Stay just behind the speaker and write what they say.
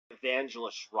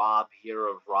Evangelist Robb here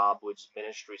of Robb Woods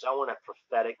Ministries. I want to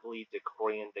prophetically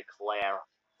decree and declare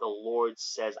the Lord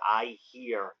says, I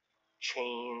hear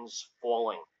chains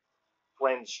falling.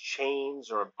 Friends,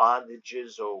 chains or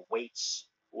bondages or weights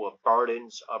or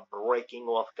burdens are breaking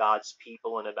off God's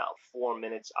people in about 4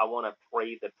 minutes. I want to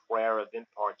pray the prayer of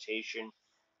impartation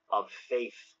of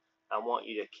faith. I want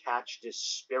you to catch this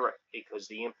spirit because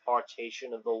the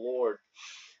impartation of the Lord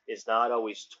is not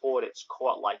always taught, it's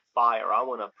caught like fire. I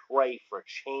want to pray for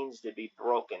chains to be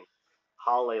broken.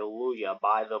 Hallelujah.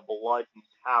 By the blood and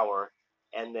power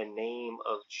and the name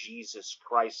of Jesus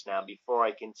Christ. Now, before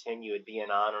I continue, it'd be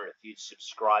an honor if you'd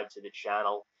subscribe to the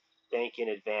channel. Thank you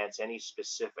in advance. Any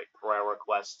specific prayer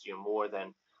requests, you're more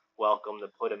than welcome to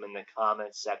put them in the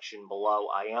comments section below.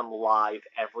 I am live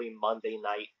every Monday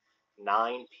night,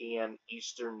 9 p.m.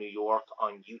 Eastern New York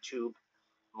on YouTube.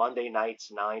 Monday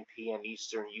nights, 9 p.m.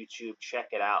 Eastern, YouTube. Check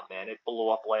it out, man. It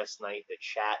blew up last night. The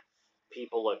chat.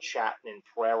 People are chatting in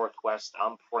prayer requests.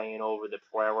 I'm praying over the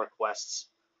prayer requests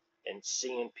and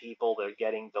seeing people. They're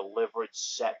getting delivered,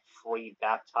 set free,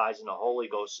 baptized in the Holy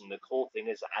Ghost. And the cool thing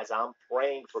is, as I'm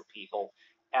praying for people,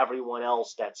 everyone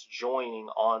else that's joining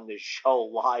on the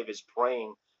show live is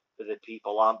praying for the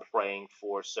people I'm praying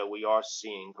for. So we are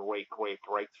seeing great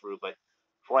breakthrough. But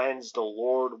friends, the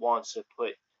Lord wants to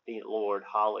put the Lord,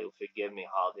 hallelujah, forgive me,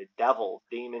 the devil,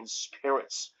 demons,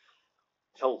 spirits.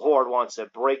 The Lord wants to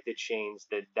break the chains.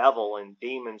 The devil and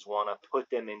demons want to put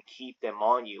them and keep them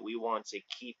on you. We want to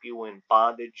keep you in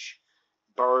bondage,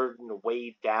 burdened,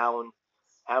 weighed down.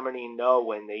 How many know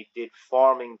when they did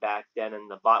farming back then in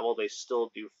the Bible? Well, they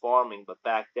still do farming, but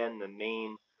back then the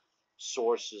main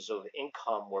sources of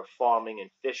income were farming and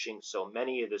fishing. So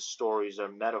many of the stories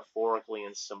are metaphorically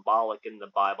and symbolic in the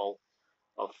Bible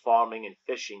of farming and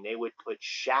fishing. They would put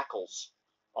shackles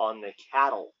on the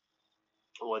cattle,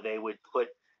 or they would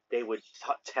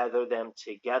tether them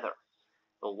together.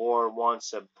 The Lord wants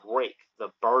to break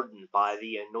the burden by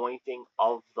the anointing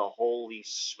of the Holy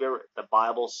Spirit. The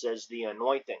Bible says the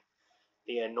anointing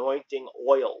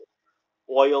oil.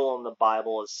 Oil in the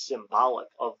Bible is symbolic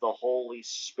of the Holy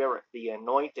Spirit. The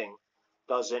anointing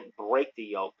doesn't break the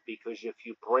yoke, because if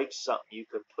you break something, you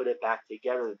can put it back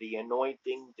together. The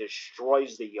anointing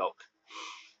destroys the yoke.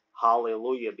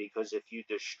 Hallelujah, because if you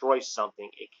destroy something,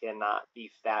 it cannot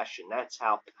be fashioned. That's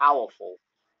how powerful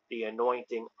the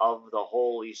anointing of the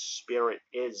Holy Spirit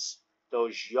is.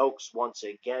 Those yokes, once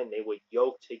again, they would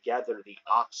yoke together the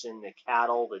oxen, the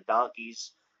cattle, the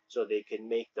donkeys, so they could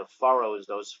make the furrows.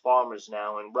 Those farmers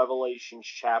now in Revelation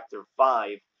chapter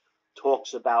 5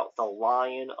 talks about the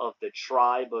Lion of the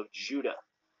tribe of Judah.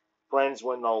 Friends,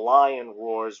 when the lion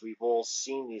roars, we've all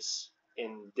seen this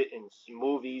in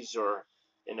movies or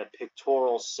in a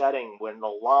pictorial setting. When the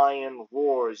lion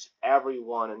roars,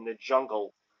 everyone in the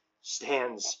jungle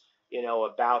stands,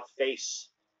 about face.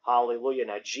 Hallelujah.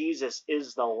 Now, Jesus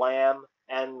is the lamb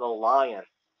and the lion.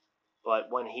 But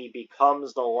when he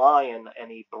becomes the lion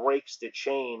and he breaks the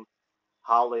chain,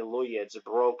 hallelujah, it's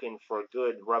broken for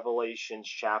good. Revelation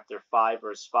chapter 5,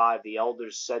 verse 5, the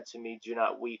elders said to me, do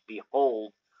not weep.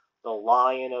 Behold, the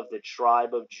Lion of the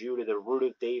tribe of Judah, the root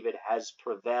of David, has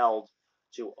prevailed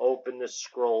to open the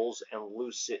scrolls and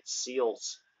loose its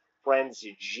seals. Friends,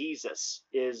 Jesus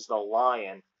is the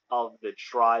Lion of the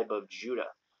tribe of Judah.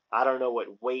 I don't know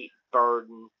what weight,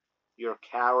 burden you're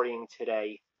carrying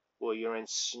today, or you're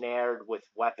ensnared with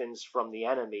weapons from the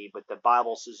enemy, but the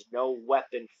Bible says no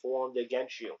weapon formed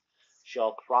against you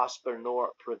shall prosper nor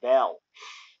prevail.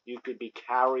 You could be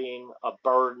carrying a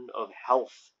burden of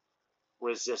health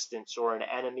resistance or an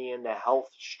enemy in the health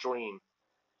stream.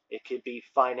 It could be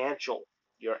financial.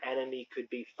 Your enemy could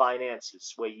be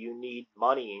finances, where you need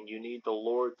money and you need the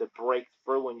Lord to break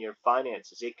through in your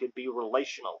finances. It could be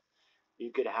relational.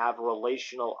 You could have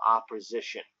relational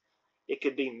opposition. It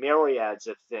could be myriads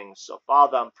of things. So,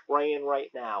 Father, I'm praying right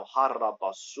now.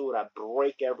 Harabasura,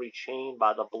 break every chain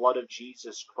by the blood of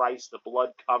Jesus Christ. The blood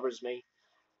covers me,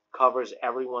 covers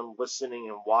everyone listening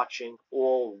and watching.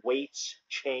 All weights,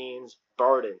 chains,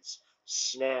 burdens,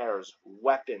 snares,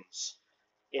 weapons.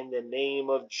 In the name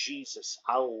of Jesus,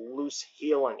 I'll loose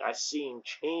healing. I'm seeing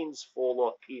chains fall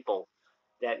off people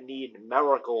that need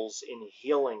miracles in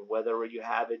healing, whether you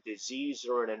have a disease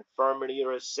or an infirmity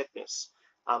or a sickness.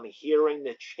 I'm hearing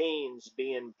the chains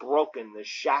being broken, the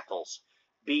shackles.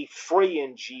 Be free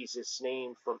in Jesus'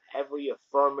 name from every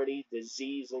infirmity,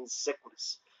 disease, and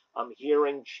sickness. I'm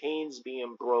hearing chains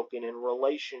being broken in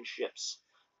relationships.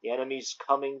 The enemy's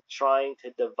coming, trying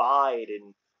to divide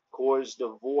and cause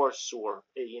divorce, or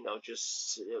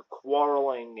just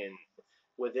quarreling and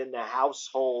within the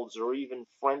households or even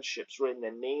friendships. Right, in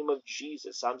the name of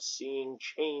Jesus, I'm seeing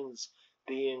chains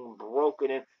being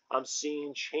broken in. I'm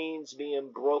seeing chains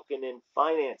being broken in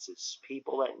finances,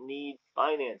 people that need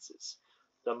finances.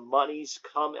 The money's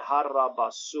coming.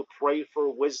 Harabasu. Pray for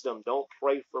wisdom. Don't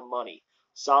pray for money.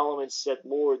 Solomon said,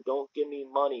 Lord, don't give me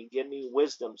money, give me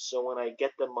wisdom, so when I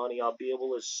get the money, I'll be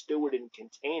able to steward and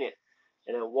contain it,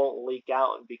 and it won't leak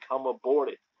out and become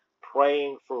aborted.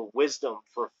 Praying for wisdom,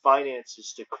 for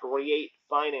finances, to create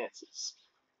finances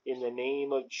in the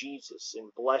name of Jesus.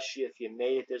 And bless you if you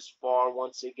made it this far.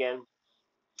 Once again,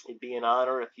 it'd be an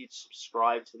honor if you'd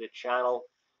subscribe to the channel.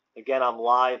 Again, I'm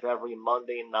live every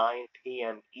Monday, 9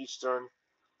 p.m. Eastern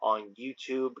on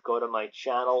YouTube. Go to my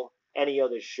channel. Any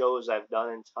other shows I've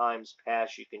done in times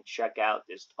past, you can check out.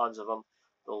 There's tons of them.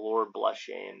 The Lord bless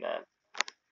you. Amen.